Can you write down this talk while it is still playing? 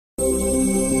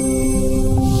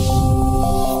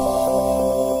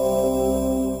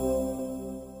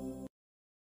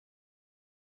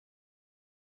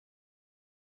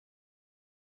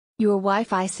Your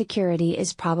Wi-Fi security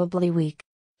is probably weak.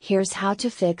 Here's how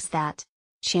to fix that.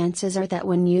 Chances are that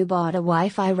when you bought a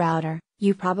Wi-Fi router,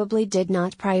 you probably did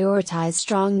not prioritize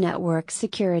strong network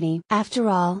security. After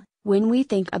all, when we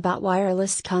think about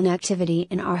wireless connectivity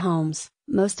in our homes,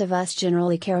 most of us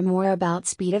generally care more about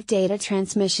speed of data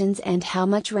transmissions and how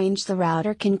much range the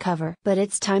router can cover. But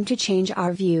it's time to change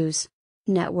our views.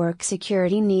 Network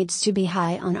security needs to be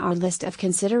high on our list of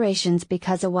considerations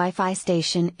because a Wi-Fi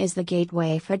station is the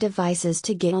gateway for devices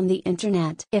to get on the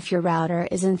internet. If your router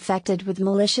is infected with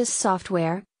malicious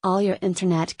software, all your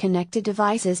internet-connected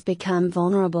devices become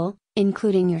vulnerable,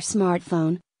 including your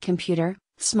smartphone, computer,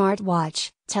 smartwatch,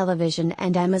 television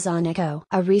and Amazon Echo.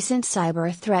 A recent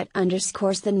cyber threat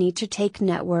underscores the need to take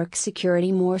network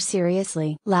security more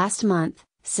seriously. Last month,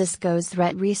 Cisco's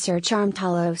threat research arm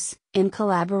Talos, in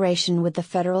collaboration with the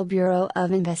Federal Bureau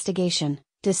of Investigation,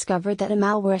 discovered that a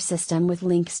malware system with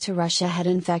links to Russia had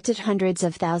infected hundreds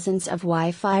of thousands of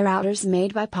Wi-Fi routers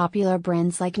made by popular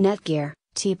brands like Netgear,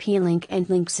 TP-Link and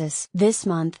Linksys. This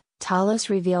month, Talos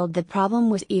revealed the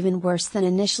problem was even worse than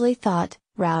initially thought.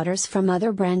 Routers from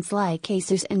other brands like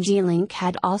Asus and G-Link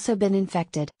had also been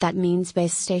infected. That means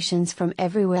base stations from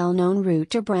every well-known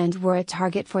router brand were a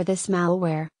target for this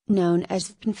malware, known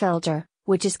as VPN-Filter,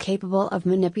 which is capable of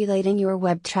manipulating your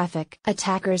web traffic.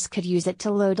 Attackers could use it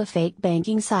to load a fake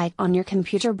banking site on your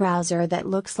computer browser that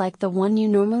looks like the one you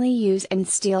normally use and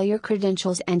steal your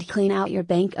credentials and clean out your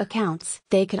bank accounts.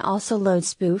 They can also load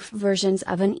spoof versions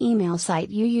of an email site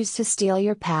you use to steal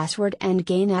your password and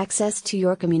gain access to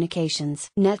your communications.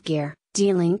 Netgear,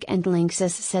 D-Link and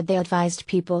Linksys said they advised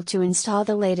people to install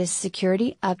the latest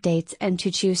security updates and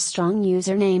to choose strong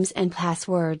usernames and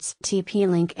passwords.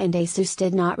 TP-Link and Asus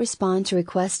did not respond to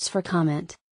requests for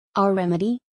comment. Our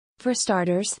remedy? For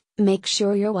starters, make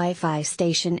sure your Wi-Fi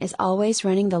station is always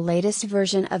running the latest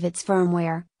version of its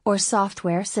firmware, or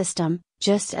software system,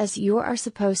 just as you are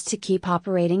supposed to keep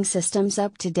operating systems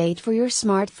up to date for your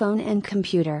smartphone and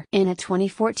computer. In a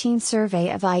 2014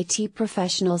 survey of IT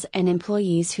professionals and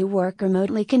employees who work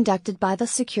remotely conducted by the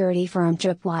security firm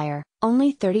Tripwire,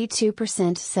 only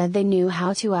 32% said they knew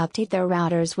how to update their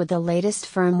routers with the latest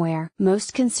firmware.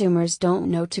 Most consumers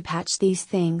don't know to patch these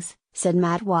things, said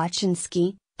Matt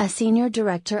Wachinski, a senior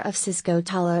director of Cisco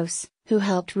Talos, who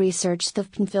helped research the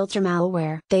VPN-Filter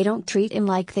malware. They don't treat it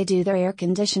like they do their air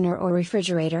conditioner or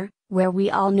refrigerator, where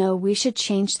we all know we should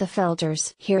change the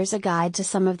filters. Here's a guide to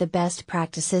some of the best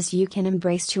practices you can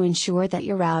embrace to ensure that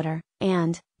your router,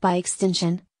 and, by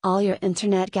extension, all your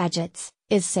internet gadgets,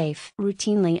 is safe.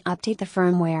 Routinely update the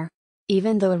firmware.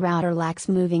 Even though a router lacks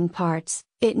moving parts,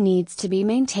 it needs to be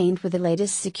maintained with the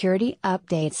latest security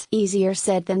updates. Easier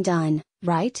said than done,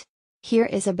 right? Here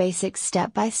is a basic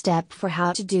step-by-step for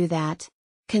how to do that.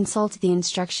 Consult the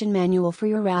instruction manual for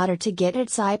your router to get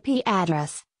its IP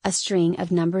address, a string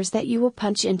of numbers that you will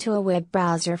punch into a web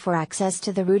browser for access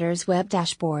to the router's web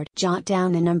dashboard. Jot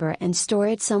down the number and store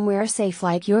it somewhere safe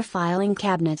like your filing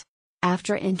cabinet.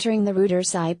 After entering the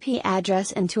router's IP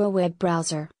address into a web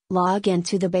browser, log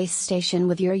into the base station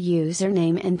with your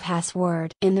username and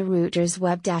password. In the router's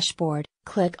web dashboard,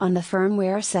 click on the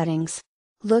firmware settings.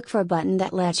 Look for a button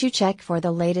that lets you check for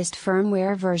the latest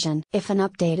firmware version. If an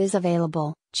update is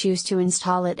available, choose to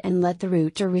install it and let the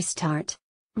router restart.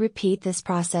 Repeat this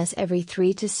process every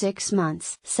 3 to 6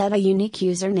 months. Set a unique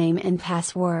username and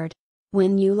password.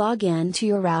 When you log in to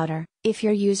your router, if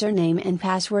your username and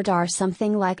password are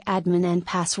something like admin and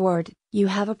password, you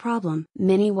have a problem.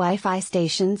 Many Wi-Fi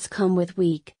stations come with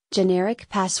weak, generic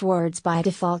passwords by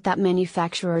default that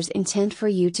manufacturers intend for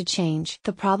you to change.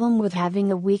 The problem with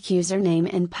having a weak username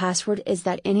and password is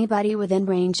that anybody within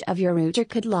range of your router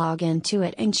could log into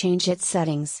it and change its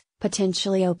settings,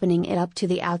 potentially opening it up to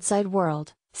the outside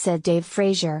world, said Dave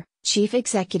Frazier, chief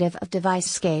executive of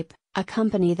DeviceScape, a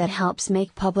company that helps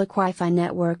make public Wi-Fi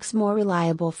networks more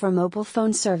reliable for mobile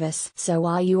phone service. So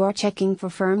while you are checking for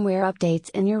firmware updates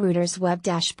in your router's web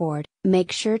dashboard,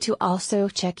 make sure to also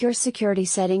check your security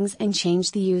settings and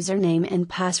change the username and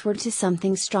password to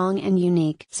something strong and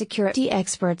unique. Security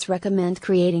experts recommend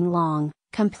creating long,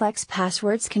 complex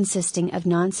passwords consisting of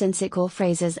nonsensical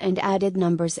phrases and added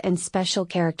numbers and special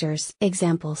characters.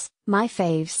 Examples: my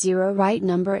fave 0 right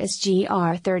number is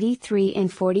GR33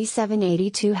 and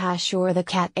 4782 hash, or the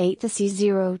cat 8 the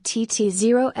C0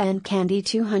 TT0 and candy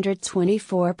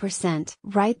 224%.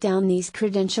 Write down these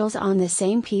credentials on the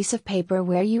same piece of paper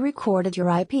where you recorded your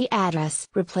IP address.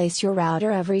 Replace your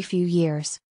router every few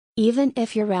years. Even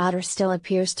if your router still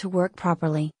appears to work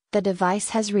properly, the device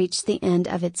has reached the end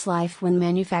of its life when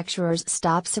manufacturers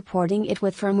stop supporting it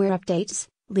with firmware updates,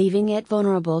 leaving it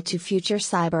vulnerable to future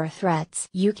cyber threats.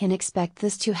 You can expect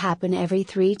this to happen every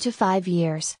 3 to 5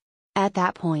 years. At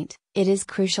that point, it is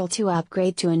crucial to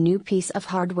upgrade to a new piece of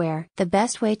hardware. The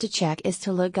best way to check is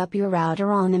to look up your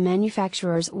router on the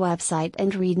manufacturer's website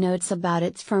and read notes about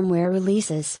its firmware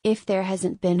releases. If there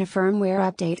hasn't been a firmware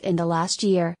update in the last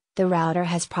year, the router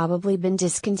has probably been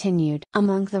discontinued.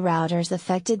 Among the routers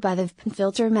affected by the VPN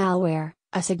filter malware,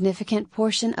 a significant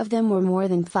portion of them were more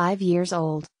than 5 years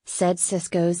old, said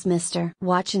Cisco's Mr.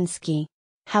 Wachinski.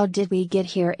 How did we get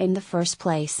here in the first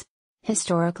place?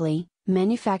 Historically,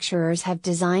 manufacturers have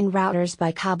designed routers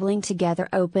by cobbling together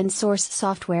open source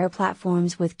software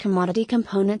platforms with commodity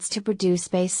components to produce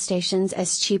base stations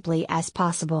as cheaply as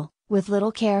possible, with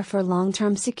little care for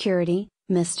long-term security,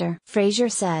 Mr. Fraser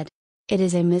said. It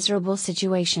is a miserable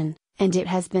situation, and it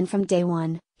has been from day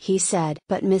one, he said.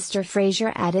 But Mr.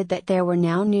 Fraser added that there were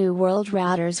now new world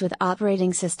routers with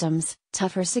operating systems,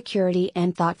 tougher security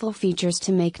and thoughtful features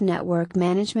to make network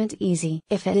management easy.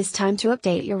 If it is time to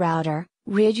update your router,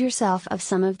 rid yourself of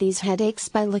some of these headaches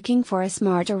by looking for a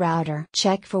smarter router.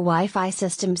 Check for Wi-Fi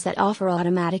systems that offer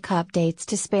automatic updates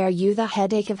to spare you the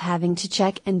headache of having to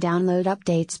check and download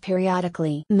updates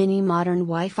periodically. Many modern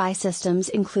Wi-Fi systems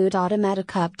include automatic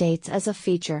updates as a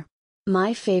feature.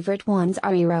 My favorite ones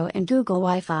are Eero and Google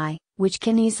Wi-Fi, which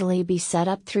can easily be set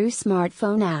up through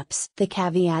smartphone apps. The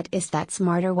caveat is that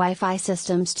smarter Wi-Fi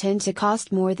systems tend to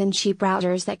cost more than cheap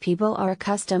routers that people are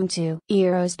accustomed to.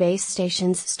 Eero's base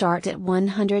stations start at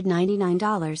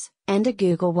 $199, and a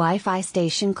Google Wi-Fi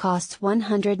station costs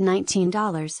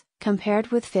 $119, compared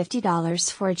with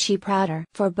 $50 for a cheap router.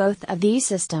 For both of these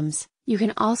systems, you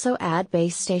can also add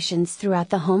base stations throughout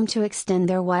the home to extend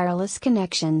their wireless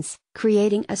connections,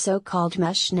 creating a so-called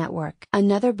mesh network.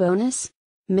 Another bonus?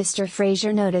 Mr.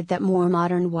 Fraser noted that more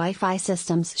modern Wi-Fi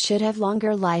systems should have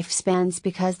longer lifespans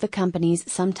because the companies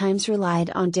sometimes relied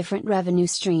on different revenue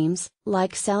streams,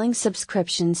 like selling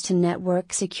subscriptions to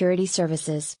network security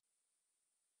services.